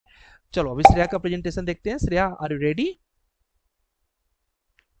चलो अभी श्रेया का प्रेजेंटेशन देखते हैं. Shreya, are you ready?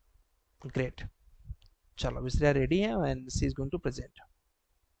 Great. चलो अभी श्रेया रेडी है and she is going to present.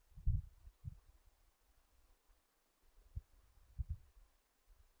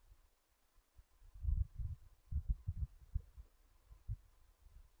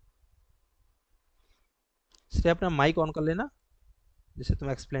 Shreya अपना माइक ऑन कर लेना जिससे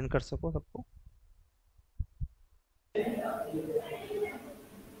तुम एक्सप्लेन कर सको सबको.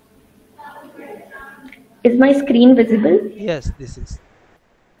 Is my screen visible? Yes, this is.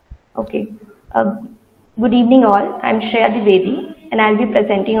 Okay. Good evening all. I'm Shreya Dwivedi and I'll be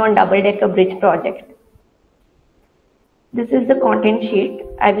presenting on double-decker bridge project. This is the content sheet.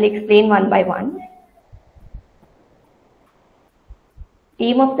 I will explain one by one.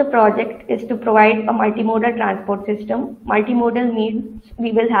 Aim of the project is to provide a multimodal transport system. Multimodal means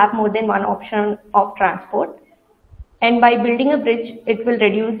we will have more than one option of transport. And by building a bridge, it will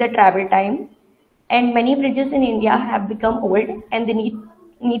reduce the travel time. And many bridges in India have become old and they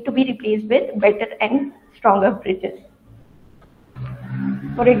need to be replaced with better and stronger bridges.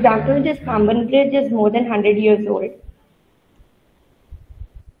 For example, this Kamban Bridge is more than 100 years old.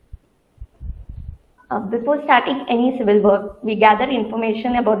 Before starting any civil work, we gather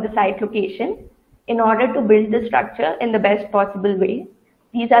information about the site location in order to build the structure in the best possible way.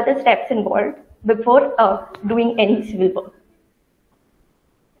 These are the steps involved before doing any civil work.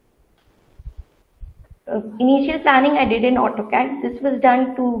 Initial planning I did in AutoCAD. This was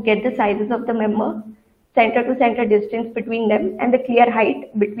done to get the sizes of the member, center to center distance between them, and the clear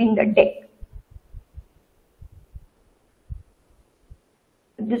height between the deck.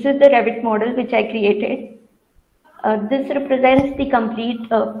 This is the Revit model which I created. This represents the complete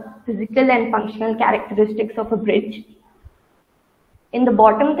physical and functional characteristics of a bridge. In the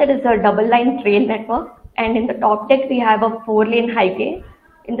bottom, there is a double-line train network, and in the top deck, we have a 4-lane highway.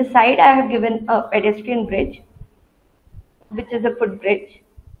 In the side, I have given a pedestrian bridge, which is a footbridge.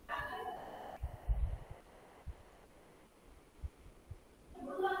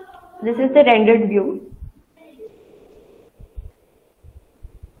 This is the rendered view.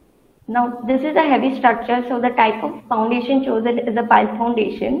 Now, this is a heavy structure, so the type of foundation chosen is a pile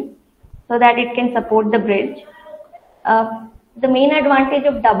foundation, so that it can support the bridge. The main advantage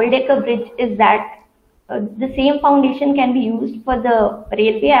of double-decker bridge is that the same foundation can be used for the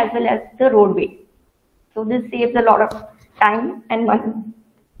railway as well as the roadway. So this saves a lot of time and money.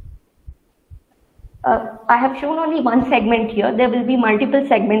 I have shown only one segment here. There will be multiple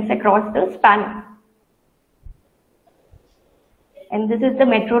segments across the span. And this is the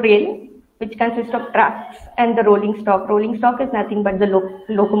metro rail, which consists of tracks and the rolling stock. Rolling stock is nothing but the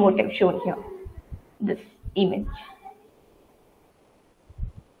locomotive shown here, this image.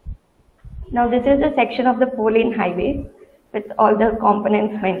 Now this is the section of the 4-lane highway with all the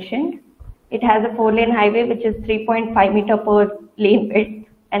components mentioned. It has a 4-lane highway which is 3.5 meter per lane width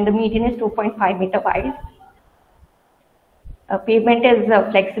and the median is 2.5 meter wide. Pavement is a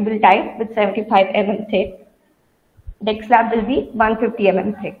flexible type with 75 mm thick. Deck slab will be 150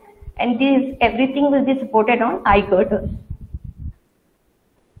 mm thick, and everything will be supported on I girders.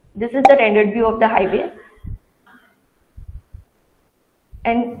 This is the rendered view of the highway.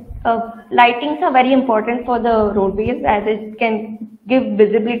 And lightings are very important for the roadways as it can give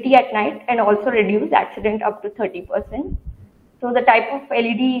visibility at night and also reduce accident up to 30%. So the type of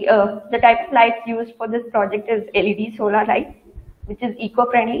lights used for this project is LED solar lights, which is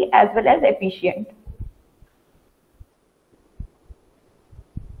eco-friendly as well as efficient.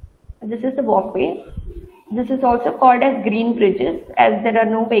 This is the walkway. This is also called as green bridges as there are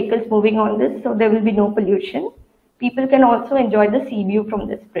no vehicles moving on this, so there will be no pollution. People can also enjoy the sea view from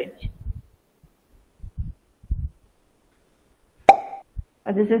this bridge.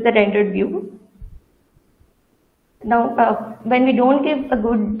 This is the rendered view. Now, when we don't give a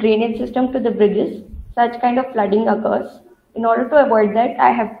good drainage system to the bridges, such kind of flooding occurs. In order to avoid that,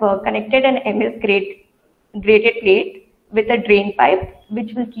 I have connected an MS grated plate with a drain pipe,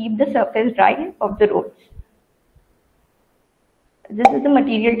 which will keep the surface dry of the roads. This is the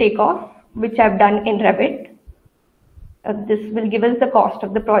material takeoff, which I've done in Revit. This will give us the cost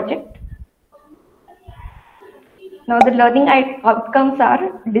of the project. Now the learning outcomes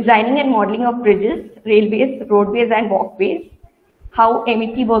are designing and modeling of bridges, railways, roadways and walkways, how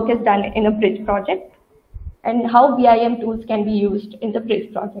MEP work is done in a bridge project, and how BIM tools can be used in the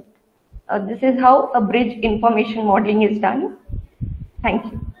bridge project. This is how a bridge information modeling is done. Thank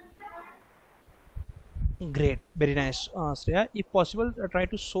you. Great, very nice, Shreya. If possible, try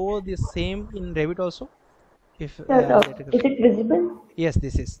to show the same in Revit also. If is it visible? Yes,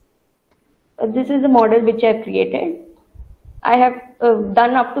 this is. This is the model which I have created. I have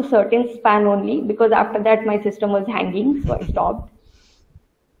done up to certain span only, because after that my system was hanging, so I stopped.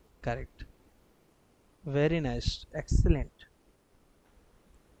 Correct, very nice, excellent,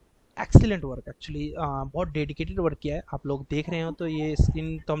 excellent work actually. बहुत dedicated work किया है। आप लोग देख रहे हो तो ये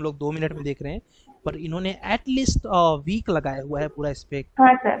स्क्रीन तो हम लोग 2 मिनट में देख रहे हैं, पर इन्होंने एटलीस्ट वीक लगाया हुआ है पूरा इस पे,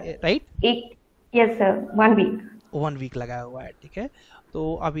 हाँ सर, राइट? एक, यस सर, 1 वीक। 1 वीक लगाया हुआ है, ठीक है।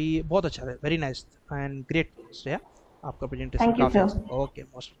 तो अभी बहुत अच्छा है, very nice and great Shreya, आपका प्रेजेंटेशन थैंक यू काफ़ी सर। अच्छा। Okay,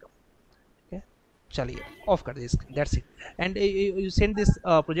 most welcome. ठीक है, चलिए ऑफ कर दीजिए screen, that's it. And you send this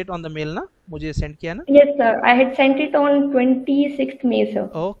project on the mail ना, मुझे सेंड किया ना? Yes sir, I had sent it on 26 May sir.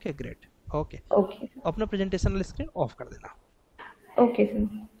 Okay great, okay. Okay sir. अपना प्रेजेंटेशन वाला स्क्रीन ऑफ कर देना। Okay sir.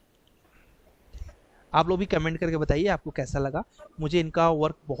 आप लोग भी कमेंट करके बताइए आपको कैसा लगा। मुझे इनका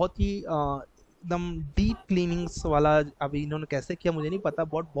वर्क बहुत ही एकदम डीप क्लीनिंग्स वाला, अभी इन्होंने कैसे किया मुझे नहीं पता,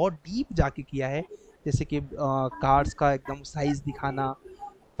 बहुत बहुत डीप जाके किया है। जैसे कि कार्ड्स का एकदम साइज दिखाना,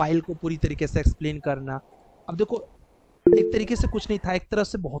 फाइल को पूरी तरीके से एक्सप्लेन करना। अब देखो, एक तरीके से कुछ नहीं था, एक तरफ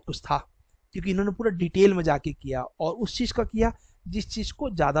से बहुत कुछ था, क्योंकि इन्होंने पूरा डिटेल में जाके किया और उस चीज़ का किया जिस चीज़ को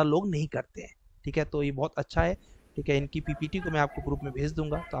ज़्यादा लोग नहीं करते हैं। ठीक है, तो ये बहुत अच्छा है। ठीक है, इनकी पीपीटी को मैं आपको ग्रुप में भेज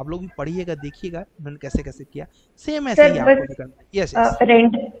दूंगा, तो आप लोग भी पढ़िएगा, देखिएगा इन्होंने कैसे कैसे किया। सेम ऐसे सर ही आपको बस भी करना है। यस यस,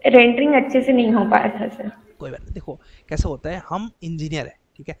 रेंडरिंग अच्छे से नहीं हो पाया था सर। कोई बात नहीं। देखो कैसे होता है, हम इंजीनियर है,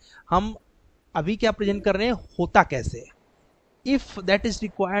 ठीक है, हम अभी क्या प्रेजेंट कर रहे हैं, होता कैसे है। इफ दैट इज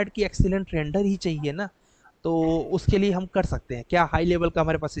रिक्वायर्ड कि एक्सीलेंट रेंडर ही चाहिए ना, तो उसके लिए हम कर सकते हैं क्या, हाई लेवल का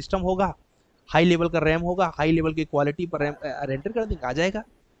हमारे पास सिस्टम होगा, हाई लेवल का रैम होगा, हाई लेवल की क्वालिटी पर रैम रेंडर कर देंगे, आ जाएगा।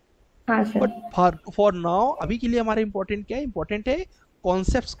 हाँ सर। बट फॉर नाउ, अभी के लिए हमारे इंपॉर्टेंट क्या है, इंपॉर्टेंट है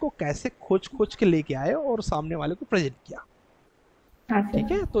कॉन्सेप्ट्स को कैसे खोज खोज के लेके आए और सामने वाले को प्रेजेंट किया। हाँ सर।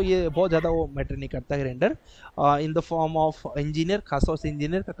 ठीक है, तो ये बहुत ज़्यादा वो मैटर नहीं करता है render in the form of engineer, खासतौर से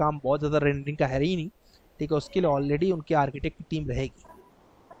इंजीनियर का काम बहुत ज़्यादा रेंडरिंग का है ही नहीं। ठीक है, उसके लिए ऑलरेडी उनके आर्किटेक्ट की टीम रहेगी।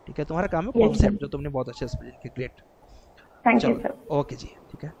 ठीक है, तुम्हारा काम है यस सर। कॉन्सेप्ट, जो तुमने बहुत अच्छे से प्रेजेंट किया, ग्रेट। थैंक यू चलो सर। ओके जी,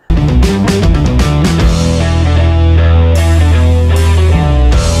 ठीक है।